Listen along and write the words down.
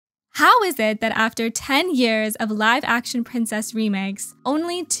How is it that after 10 years of live-action princess remakes,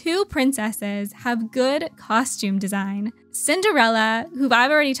 only 2 princesses have good costume design? Cinderella, who I've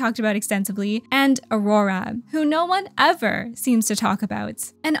already talked about extensively, and Aurora, who no one ever seems to talk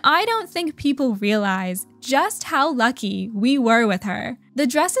about. And I don't think people realize just how lucky we were with her. The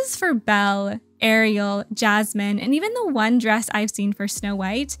dresses for Belle, Ariel, Jasmine, and even the one dress I've seen for Snow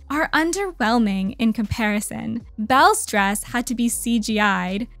White are underwhelming in comparison. Belle's dress had to be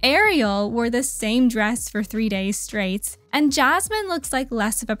CGI'd, Ariel wore the same dress for 3 days straight, and Jasmine looks like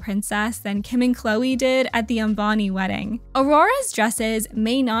less of a princess than Kim and Chloe did at the Ambani wedding. Aurora's dresses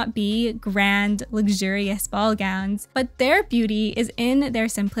may not be grand, luxurious ball gowns, but their beauty is in their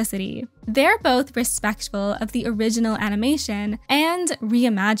simplicity. They're both respectful of the original animation and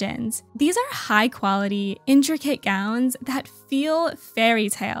reimagined. These are high-quality, intricate gowns that feel fairy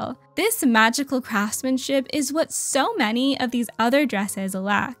tale. This magical craftsmanship is what so many of these other dresses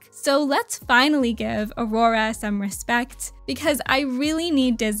lack. So let's finally give Aurora some respect, because I really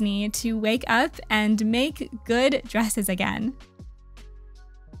need Disney to wake up and make good dresses again.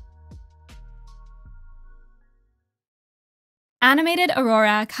 Animated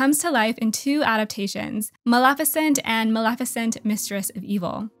Aurora comes to life in 2 adaptations, Maleficent and Maleficent, Mistress of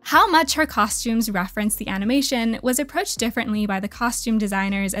Evil. How much her costumes reference the animation was approached differently by the costume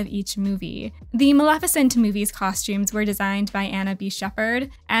designers of each movie. The Maleficent movie's costumes were designed by Anna B.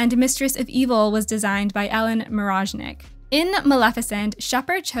 Sheppard, and Mistress of Evil was designed by Ellen Mirojnick. In Maleficent,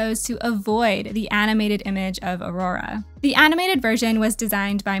 Sheppard chose to avoid the animated image of Aurora. The animated version was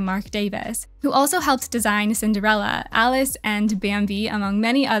designed by Mark Davis, who also helped design Cinderella, Alice, and Bambi, among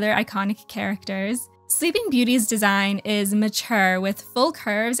many other iconic characters. Sleeping Beauty's design is mature with full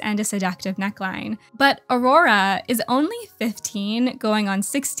curves and a seductive neckline, but Aurora is only 15, going on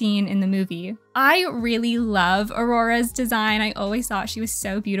 16 in the movie. I really love Aurora's design. I always thought she was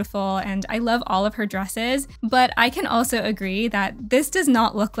so beautiful, and I love all of her dresses, but I can also agree that this does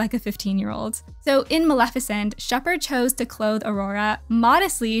not look like a 15-year-old. So in Maleficent, Sheppard chose to clothe Aurora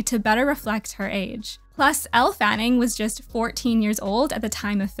modestly to better reflect her age. Plus, Elle Fanning was just 14 years old at the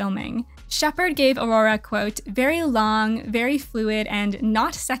time of filming. Sheppard gave Aurora, quote, very long, very fluid, and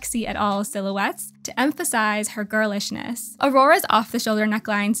not sexy at all silhouettes to emphasize her girlishness. Aurora's off-the-shoulder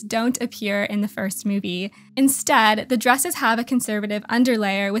necklines don't appear in the first movie. Instead, the dresses have a conservative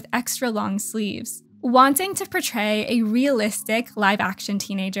underlayer with extra long sleeves. Wanting to portray a realistic live-action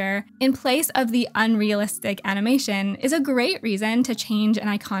teenager in place of the unrealistic animation is a great reason to change an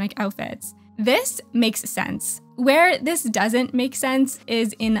iconic outfit. This makes sense. Where this doesn't make sense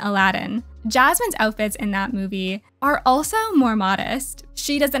is in Aladdin. Jasmine's outfits in that movie are also more modest.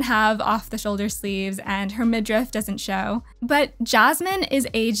 She doesn't have off-the-shoulder sleeves and her midriff doesn't show. But Jasmine is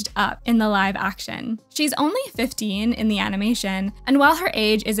aged up in the live action. She's only 15 in the animation, and while her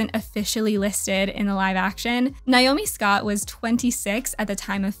age isn't officially listed in the live action, Naomi Scott was 26 at the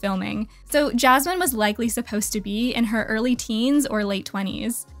time of filming, so Jasmine was likely supposed to be in her early teens or late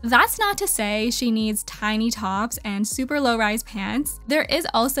 20s. That's not to say she needs tiny tops and super low-rise pants. There is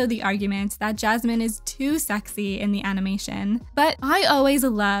also the argument that Jasmine is too sexy in the animation, but I always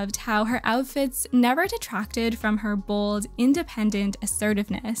loved how her outfits never detracted from her bold, independent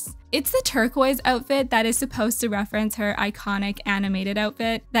assertiveness. It's the turquoise outfit that is supposed to reference her iconic animated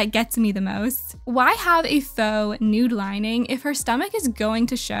outfit that gets me the most. Why have a faux nude lining if her stomach is going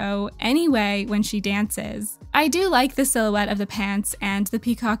to show anyway when she dances? I do like the silhouette of the pants and the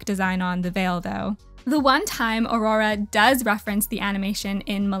peacock design on the veil though. The one time Aurora does reference the animation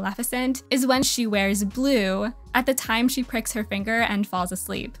in Maleficent is when she wears blue at the time she pricks her finger and falls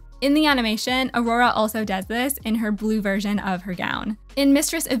asleep. In the animation, Aurora also does this in her blue version of her gown. In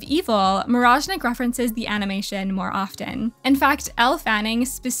Mistress of Evil, Mirojnick references the animation more often. In fact, Elle Fanning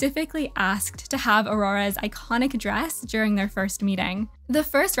specifically asked to have Aurora's iconic dress during their first meeting. The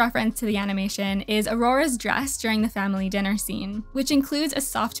first reference to the animation is Aurora's dress during the family dinner scene, which includes a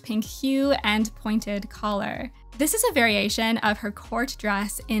soft pink hue and pointed collar. This is a variation of her court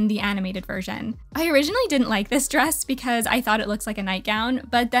dress in the animated version. I originally didn't like this dress because I thought it looks like a nightgown,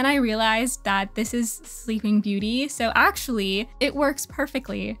 but then I realized that this is Sleeping Beauty, so actually it works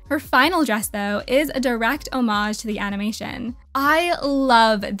perfectly. Her final dress though is a direct homage to the animation. I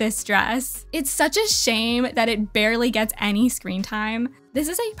love this dress. It's such a shame that it barely gets any screen time. This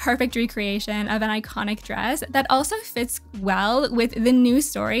is a perfect recreation of an iconic dress that also fits well with the new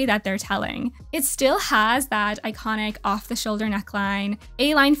story that they're telling. It still has that iconic off-the-shoulder neckline,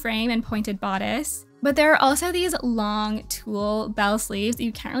 A-line frame, and pointed bodice, but there are also these long tulle bell sleeves that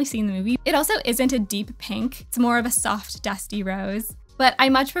you can't really see in the movie. It also isn't a deep pink, it's more of a soft, dusty rose. but I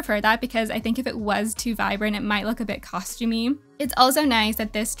much prefer that because I think if it was too vibrant, it might look a bit costumey. It's also nice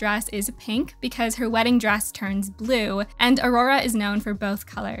that this dress is pink because her wedding dress turns blue, and Aurora is known for both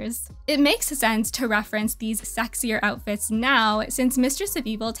colors. It makes sense to reference these sexier outfits now since Mistress of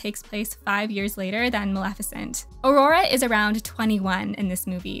Evil takes place 5 years later than Maleficent. Aurora is around 21 in this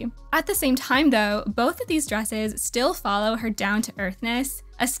movie. At the same time though, both of these dresses still follow her down-to-earthness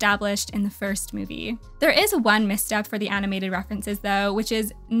established in the first movie. There is one misstep for the animated references though, which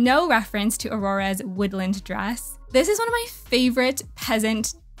is no reference to Aurora's woodland dress. This is one of my favorite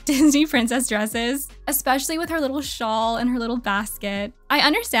peasant Disney princess dresses, especially with her little shawl and her little basket. I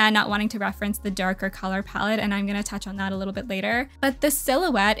understand not wanting to reference the darker color palette, and I'm gonna touch on that a little bit later, but the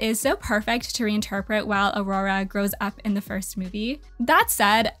silhouette is so perfect to reinterpret while Aurora grows up in the first movie. That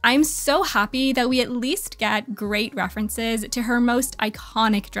said, I'm so happy that we at least get great references to her most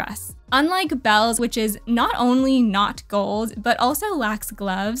iconic dress. Unlike Belle's, which is not only not gold, but also lacks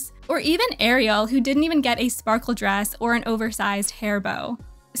gloves, or even Ariel, who didn't even get a sparkle dress or an oversized hair bow.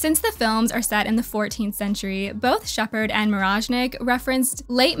 Since the films are set in the 14th century, both Sheppard and Mirojnick referenced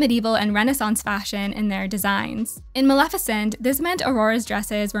late medieval and Renaissance fashion in their designs. In Maleficent, this meant Aurora's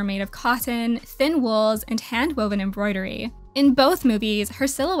dresses were made of cotton, thin wools, and hand-woven embroidery. In both movies, her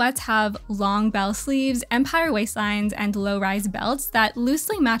silhouettes have long bell sleeves, empire waistlines, and low-rise belts that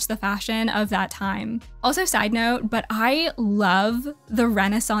loosely match the fashion of that time. Also, side note, but I love the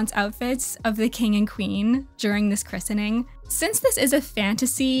Renaissance outfits of the king and queen during this christening. Since this is a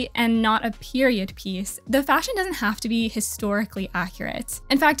fantasy and not a period piece, the fashion doesn't have to be historically accurate.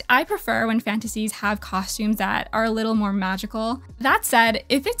 In fact, I prefer when fantasies have costumes that are a little more magical. That said,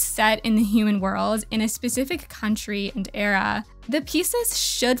 if it's set in the human world in a specific country and era, the pieces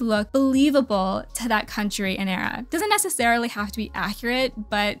should look believable to that country and era. Doesn't necessarily have to be accurate,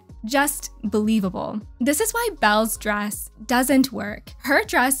 but just believable. This is why Belle's dress doesn't work. Her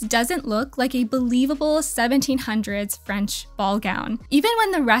dress doesn't look like a believable 1700s French ball gown, even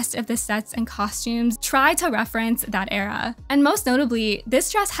when the rest of the sets and costumes try to reference that era. And most notably,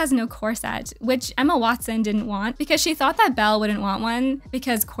 this dress has no corset, which Emma Watson didn't want because she thought that Belle wouldn't want one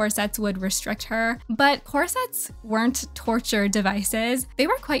because corsets would restrict her. But corsets weren't torture devices. They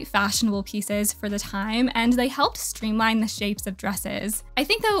were quite fashionable pieces for the time, and they helped streamline the shapes of dresses. I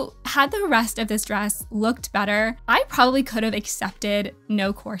think though, had the rest of this dress looked better, I probably could have accepted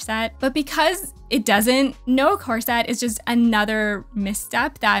no corset, but because it doesn't, no corset is just another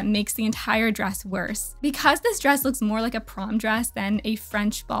misstep that makes the entire dress worse. Because this dress looks more like a prom dress than a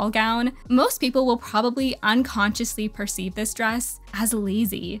French ball gown, most people will probably unconsciously perceive this dress as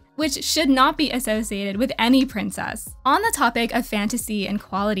lazy, which should not be associated with any princess. On the topic of fantasy and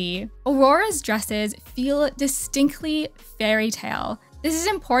quality, Aurora's dresses feel distinctly fairy tale. This is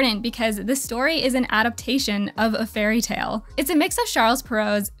important because the story is an adaptation of a fairy tale. It's a mix of Charles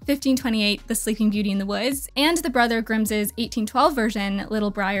Perrault's 1528 The Sleeping Beauty in the Woods and the Brother Grimm's 1812 version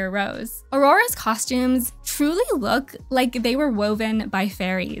Little Briar Rose. Aurora's costumes truly look like they were woven by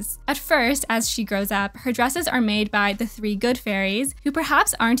fairies. At first, as she grows up, her dresses are made by the 3 good fairies, who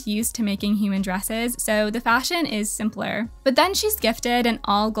perhaps aren't used to making human dresses, so the fashion is simpler. But then she's gifted an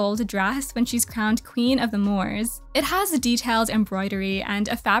all-gold dress when she's crowned Queen of the Moors. It has detailed embroidery and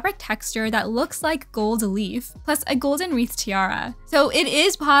a fabric texture that looks like gold leaf, plus a golden wreath tiara. So it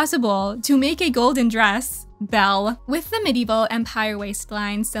is possible to make a golden dress. Belle. With the medieval empire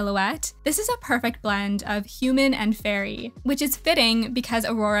waistline silhouette, this is a perfect blend of human and fairy, which is fitting because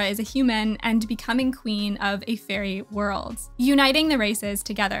Aurora is a human and becoming queen of a fairy world, uniting the races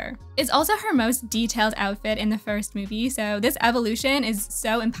together. It's also her most detailed outfit in the first movie, so this evolution is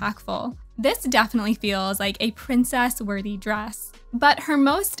so impactful. This definitely feels like a princess-worthy dress. But her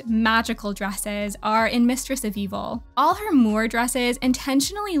most magical dresses are in Mistress of Evil. All her Moor dresses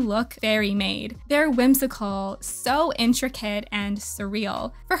intentionally look fairy-made. They're whimsical, so intricate and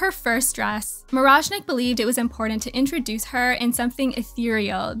surreal. For her first dress, Mirojnick believed it was important to introduce her in something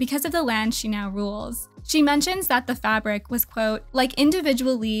ethereal because of the land she now rules. She mentions that the fabric was, quote, like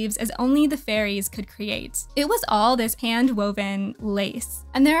individual leaves as only the fairies could create. It was all this hand-woven lace.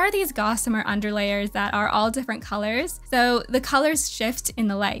 And there are these gossamer underlayers that are all different colors, so the colors shift in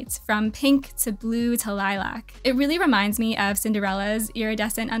the light, from pink to blue to lilac. It really reminds me of Cinderella's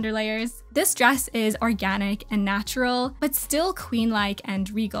iridescent underlayers. This dress is organic and natural, but still queen-like and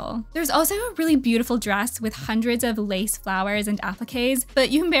regal. There's also a really beautiful dress with hundreds of lace flowers and appliques, but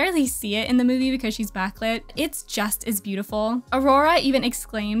you can barely see it in the movie because she's backlit. It's just as beautiful. Aurora even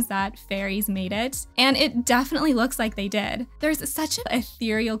exclaims that fairies made it, and it definitely looks like they did. There's such an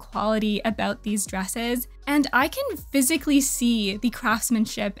ethereal quality about these dresses, and I can physically see the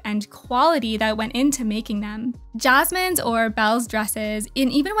craftsmanship and quality that went into making them. Jasmine's or Belle's dresses,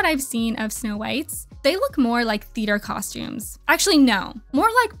 and even what I've seen of Snow White's, they look more like theater costumes. Actually, no, more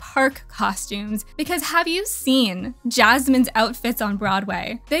like park costumes, because have you seen Jasmine's outfits on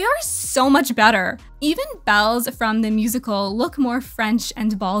Broadway? They are so much better. Even Belle's from the musical look more French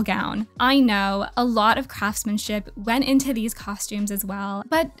and ball gown. I know a lot of craftsmanship went into these costumes as well,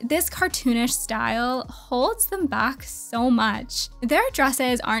 but this cartoonish style holds them back so much. Their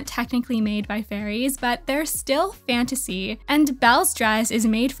dresses aren't technically made by fairies, but they're still fantasy, and Belle's dress is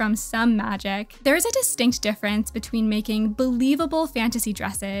made from some magic. There's a distinct difference between making believable fantasy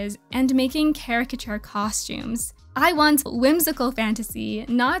dresses and making caricature costumes. I want whimsical fantasy,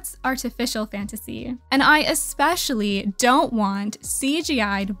 not artificial fantasy. And I especially don't want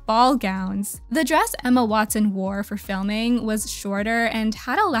CGI'd ball gowns. The dress Emma Watson wore for filming was shorter and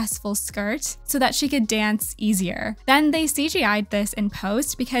had a less full skirt so that she could dance easier. Then they CGI'd this in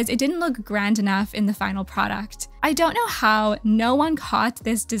post because it didn't look grand enough in the final product. I don't know how no one caught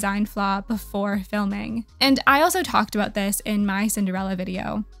this design flaw before filming. And I also talked about this in my Cinderella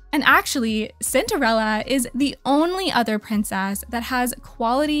video. And actually, Cinderella is the only other princess that has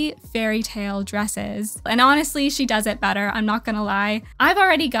quality fairy tale dresses. And honestly, she does it better, I'm not gonna lie. I've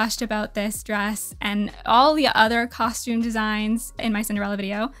already gushed about this dress and all the other costume designs in my Cinderella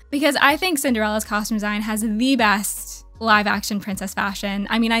video because I think Cinderella's costume design has the best live action princess fashion.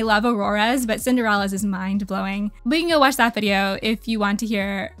 I mean, I love Aurora's, but Cinderella's is mind-blowing. But you can go watch that video if you want to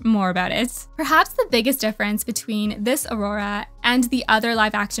hear more about it. Perhaps the biggest difference between this Aurora and the other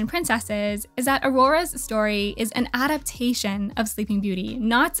live action princesses is that Aurora's story is an adaptation of Sleeping Beauty,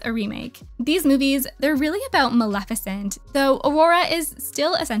 not a remake. These movies, they're really about Maleficent, though Aurora is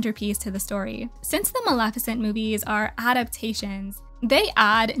still a centerpiece to the story. Since the Maleficent movies are adaptations, they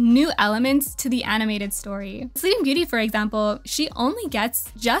add new elements to the animated story. Sleeping Beauty, for example, she only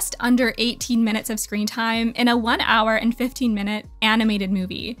gets just under 18 minutes of screen time in a 1 hour and 15-minute animated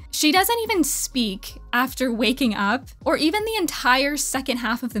movie. She doesn't even speak after waking up, or even the entire second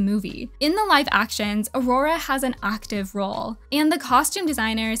half of the movie. In the live actions, Aurora has an active role, and the costume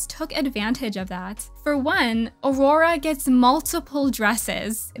designers took advantage of that. For one, Aurora gets multiple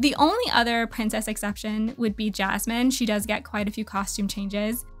dresses. The only other princess exception would be Jasmine. She does get quite a few costume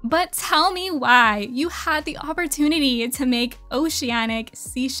changes. But tell me why you had the opportunity to make oceanic,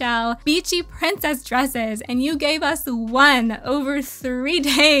 seashell, beachy princess dresses, and you gave us one over 3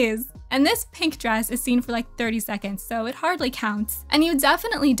 days. And this pink dress is seen for like 30 seconds, so it hardly counts. And you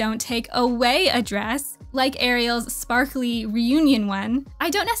definitely don't take away a dress like Ariel's sparkly reunion one. I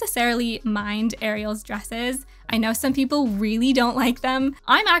don't necessarily mind Ariel's dresses. I know some people really don't like them.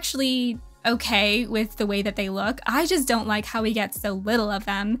 I'm actually okay with the way that they look. I just don't like how we get so little of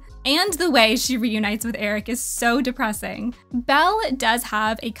them. And the way she reunites with Eric is so depressing. Belle does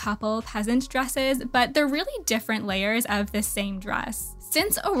have a couple peasant dresses, but they're really different layers of the same dress.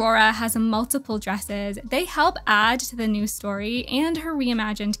 Since Aurora has multiple dresses, they help add to the new story and her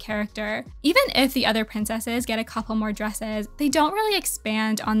reimagined character. Even if the other princesses get a couple more dresses, they don't really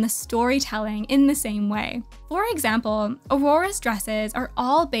expand on the storytelling in the same way. For example, Aurora's dresses are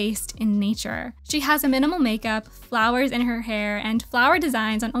all based in nature. She has a minimal makeup, flowers in her hair, and flower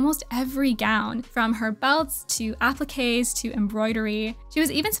designs on almost every gown, from her belts to appliques to embroidery. She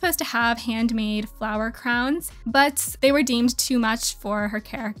was even supposed to have handmade flower crowns, but they were deemed too much for her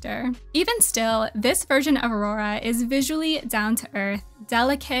character. Even still, this version of Aurora is visually down to earth,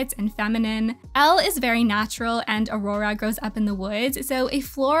 delicate and feminine. Elle is very natural and Aurora grows up in the woods, so a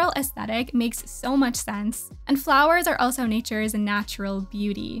floral aesthetic makes so much sense. And flowers are also nature's natural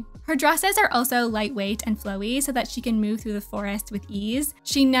beauty. Her dresses are also lightweight and flowy so that she can move through the forest with ease.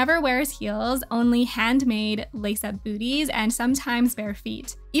 She never wears heels, only handmade lace-up booties and sometimes bare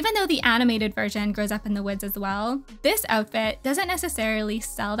feet. Even though the animated version grows up in the woods as well, this outfit doesn't necessarily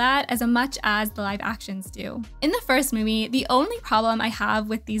sell that as much as the live actions do. In the first movie, the only problem I have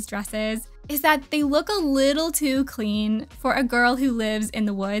with these dresses is that they look a little too clean for a girl who lives in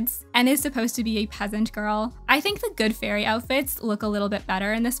the woods and is supposed to be a peasant girl. I think the good fairy outfits look a little bit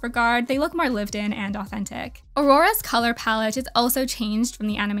better in this regard. They look more lived in and authentic. Aurora's color palette is also changed from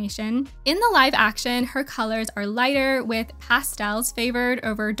the animation. In the live action, her colors are lighter with pastels favored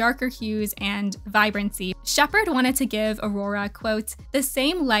over darker hues and vibrancy. Sheppard wanted to give Aurora, quote, the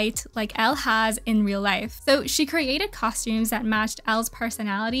same light like Elle has in real life. So she created costumes that matched Elle's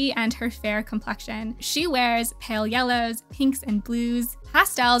personality and her fair complexion. She wears pale yellows, pinks, and blues.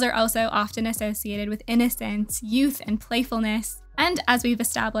 Pastels are also often associated with innocence, youth, and playfulness. And as we've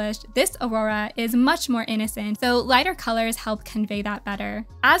established, this Aurora is much more innocent, so lighter colors help convey that better.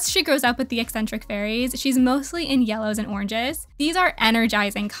 As she grows up with the eccentric fairies, she's mostly in yellows and oranges. These are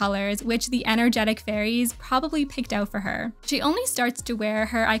energizing colors, which the energetic fairies probably picked out for her. She only starts to wear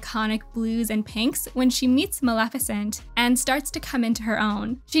her iconic blues and pinks when she meets Maleficent and starts to come into her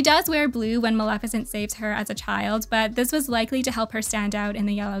own. She does wear blue when Maleficent saves her as a child, but this was likely to help her stand out in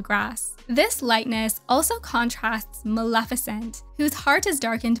the yellow grass. This lightness also contrasts Maleficent, whose heart is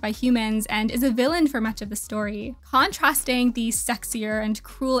darkened by humans and is a villain for much of the story. Contrasting the sexier and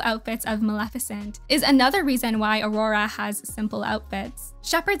cruel outfits of Maleficent is another reason why Aurora has simple outfits.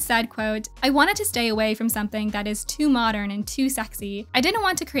 Sheppard said, quote, I wanted to stay away from something that is too modern and too sexy. I didn't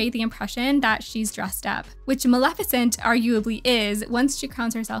want to create the impression that she's dressed up, which Maleficent arguably is once she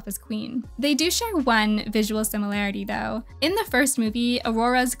crowns herself as queen. They do share one visual similarity though. In the first movie,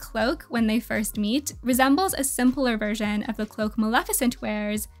 Aurora's cloak, when they first meet, resembles a simpler version of the cloak Maleficent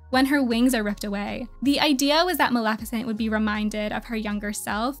wears when her wings are ripped away. The idea was that Maleficent would be reminded of her younger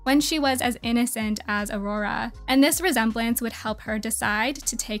self when she was as innocent as Aurora, and this resemblance would help her decide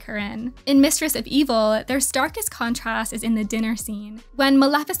to take her in. In Mistress of Evil, their starkest contrast is in the dinner scene, when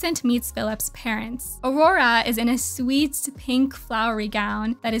Maleficent meets Philip's parents. Aurora is in a sweet pink flowery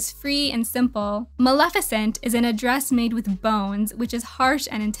gown that is free and simple. Maleficent is in a dress made with bones, which is harsh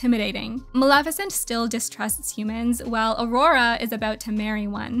and intimidating. Maleficent still distrusts humans, while Aurora is about to marry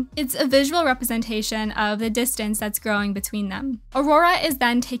one. It's a visual representation of the distance that's growing between them. Aurora is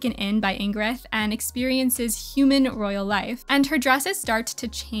then taken in by Ingrid and experiences human royal life, and her dresses start to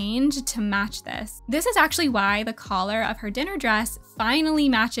change to match this. This is actually why the collar of her dinner dress finally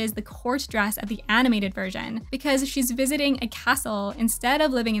matches the court dress of the animated version, because she's visiting a castle instead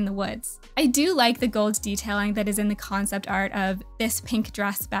of living in the woods. I do like the gold detailing that is in the concept art of this pink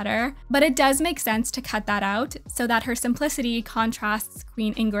dress better, but it does make sense to cut that out so that her simplicity contrasts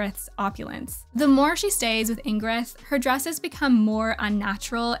Queen Ingrid's opulence. The more she stays with Ingrid, her dresses become more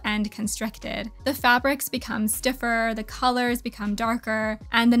unnatural and constricted. The fabrics become stiffer, the colors become darker,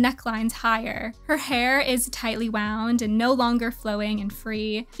 and the necklines higher. Her hair is tightly wound and no longer flowing and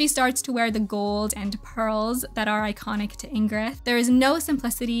free. She starts to wear the gold and pearls that are iconic to Ingrid. There is no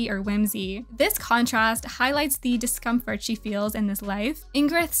simplicity or whimsy. This contrast highlights the discomfort she feels in this life,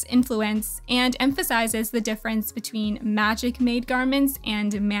 Ingrid's influence, and emphasizes the difference between magic-made garments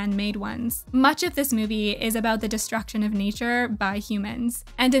and man-made ones. Much of this movie is about the destruction of nature by humans,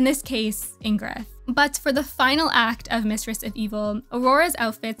 and in this case, Ingrid. But for the final act of Mistress of Evil, Aurora's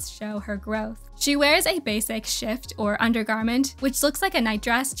outfits show her growth. She wears a basic shift or undergarment, which looks like a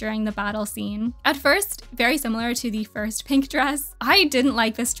nightdress during the battle scene. At first, very similar to the first pink dress, I didn't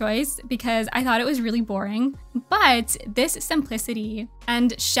like this choice because I thought it was really boring. But this simplicity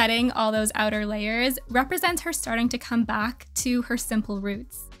and shedding all those outer layers represents her starting to come back to her simple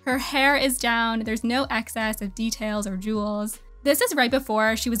roots. Her hair is down, there's no excess of details or jewels. This is right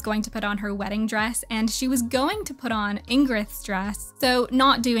before she was going to put on her wedding dress, and she was going to put on Ingrid's dress, so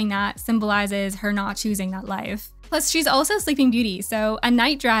not doing that symbolizes her not choosing that life. Plus, she's also Sleeping Beauty, so a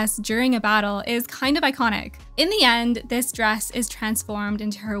night dress during a battle is kind of iconic. In the end, this dress is transformed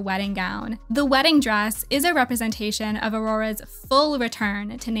into her wedding gown. The wedding dress is a representation of Aurora's full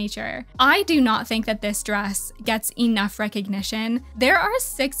return to nature. I do not think that this dress gets enough recognition. There are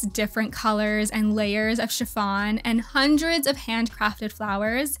 6 different colors and layers of chiffon and hundreds of handcrafted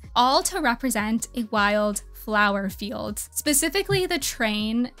flowers, all to represent a wild flower field. Specifically, the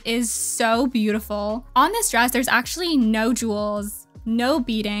train is so beautiful. On this dress, there's actually no jewels, no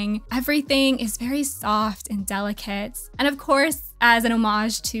beading. Everything is very soft and delicate. And of course, as an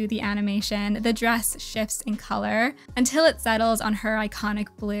homage to the animation, the dress shifts in color until it settles on her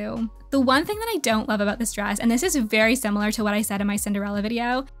iconic blue. The one thing that I don't love about this dress, and this is very similar to what I said in my Cinderella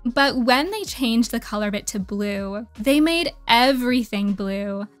video, but when they changed the color bit to blue, they made everything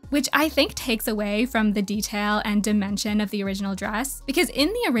blue, which I think takes away from the detail and dimension of the original dress. Because in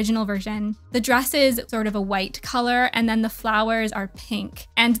the original version, the dress is sort of a white color and then the flowers are pink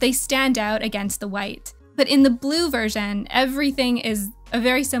and they stand out against the white. But in the blue version, everything is a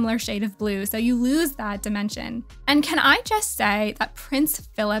very similar shade of blue, so you lose that dimension. And can I just say that Prince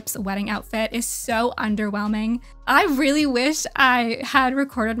Philip's wedding outfit is so underwhelming. I really wish I had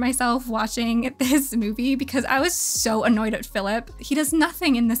recorded myself watching this movie because I was so annoyed at Philip. He does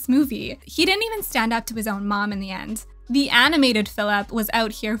nothing in this movie. He didn't even stand up to his own mom in the end. The animated Philip was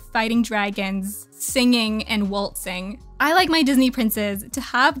out here fighting dragons, singing and waltzing. I like my Disney princes to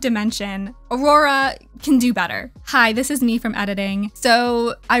have dimension. Aurora can do better. Hi, this is me from editing.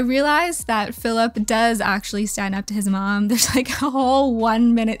 So I realized that Philip does actually stand up to his mom. There's like a whole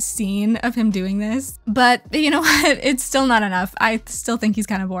 1 minute scene of him doing this. But you know what? It's still not enough. I still think he's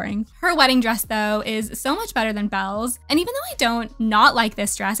kind of boring. Her wedding dress though is so much better than Belle's. And even though I don't not like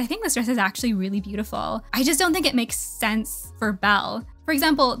this dress, I think this dress is actually really beautiful. I just don't think it makes sense for Belle. For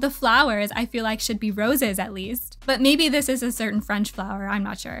example, the flowers I feel like should be roses at least, but maybe this is a certain French flower, I'm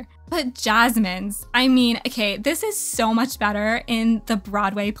not sure. But jasmines, I mean, okay, this is so much better in the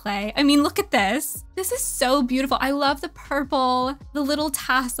Broadway play. I mean, look at this. This is so beautiful. I love the purple, the little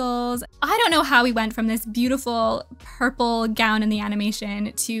tassels. I don't know how we went from this beautiful purple gown in the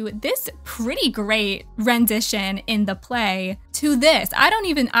animation to this pretty great rendition in the play to this. I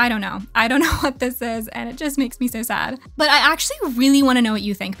don't know. I don't know what this is, and it just makes me so sad. But I actually really want to know what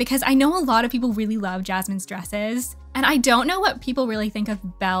you think because I know a lot of people really love Jasmine's dresses. And I don't know what people really think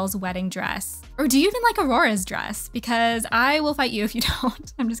of Belle's wedding dress. Or do you even like Aurora's dress? Because I will fight you if you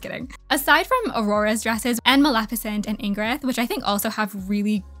don't. I'm just kidding. Aside from Aurora's dresses and Maleficent and Ingrid, which I think also have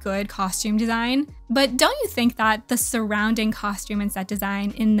really good costume design, but don't you think that the surrounding costume and set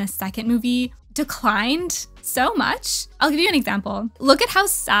design in the second movie declined so much? I'll give you an example. Look at how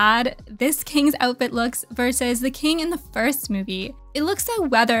sad this king's outfit looks versus the king in the first movie. It looks so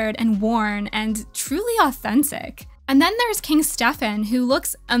weathered and worn and truly authentic. And then there's King Stefan, who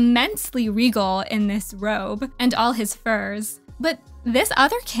looks immensely regal in this robe and all his furs. But this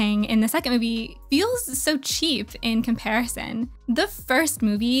other king in the second movie feels so cheap in comparison. The first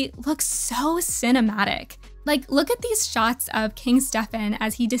movie looks so cinematic. Like, look at these shots of King Stefan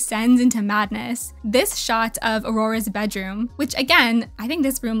as he descends into madness. This shot of Aurora's bedroom, which again, I think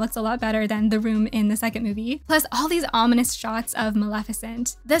this room looks a lot better than the room in the second movie, plus all these ominous shots of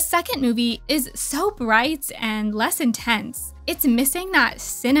Maleficent. The second movie is so bright and less intense. It's missing that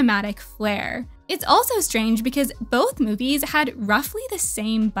cinematic flair. It's also strange because both movies had roughly the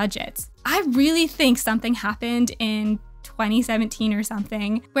same budgets. I really think something happened in 2017 or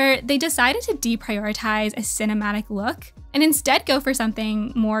something, where they decided to deprioritize a cinematic look and instead go for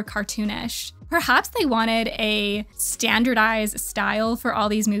something more cartoonish. Perhaps they wanted a standardized style for all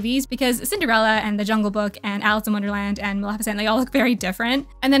these movies because Cinderella and The Jungle Book and Alice in Wonderland and Maleficent, they all look very different.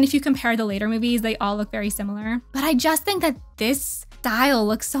 And then if you compare the later movies, they all look very similar. But I just think that this style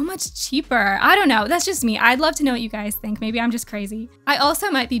looks so much cheaper. I don't know, that's just me. I'd love to know what you guys think. Maybe I'm just crazy. I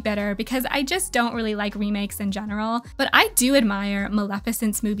also might be bitter because I just don't really like remakes in general, but I do admire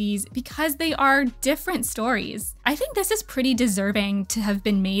Maleficent's movies because they are different stories. I think this is pretty deserving to have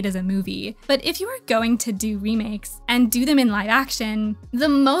been made as a movie. But if you are going to do remakes and do them in live action, the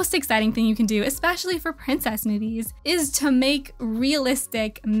most exciting thing you can do, especially for princess movies, is to make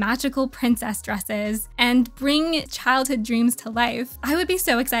realistic, magical princess dresses and bring childhood dreams to life. I would be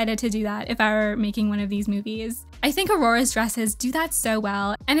so excited to do that if I were making one of these movies. I think Aurora's dresses do that so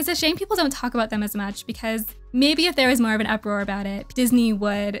well, and it's a shame people don't talk about them as much because maybe if there was more of an uproar about it, Disney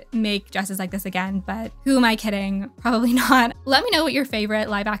would make dresses like this again, but who am I kidding? Probably not. Let me know what your favorite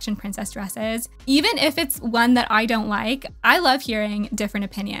live action princess dress is. Even if it's one that I don't like, I love hearing different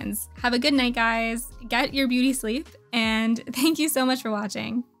opinions. Have a good night, guys. Get your beauty sleep, and thank you so much for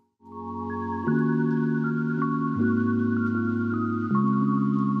watching.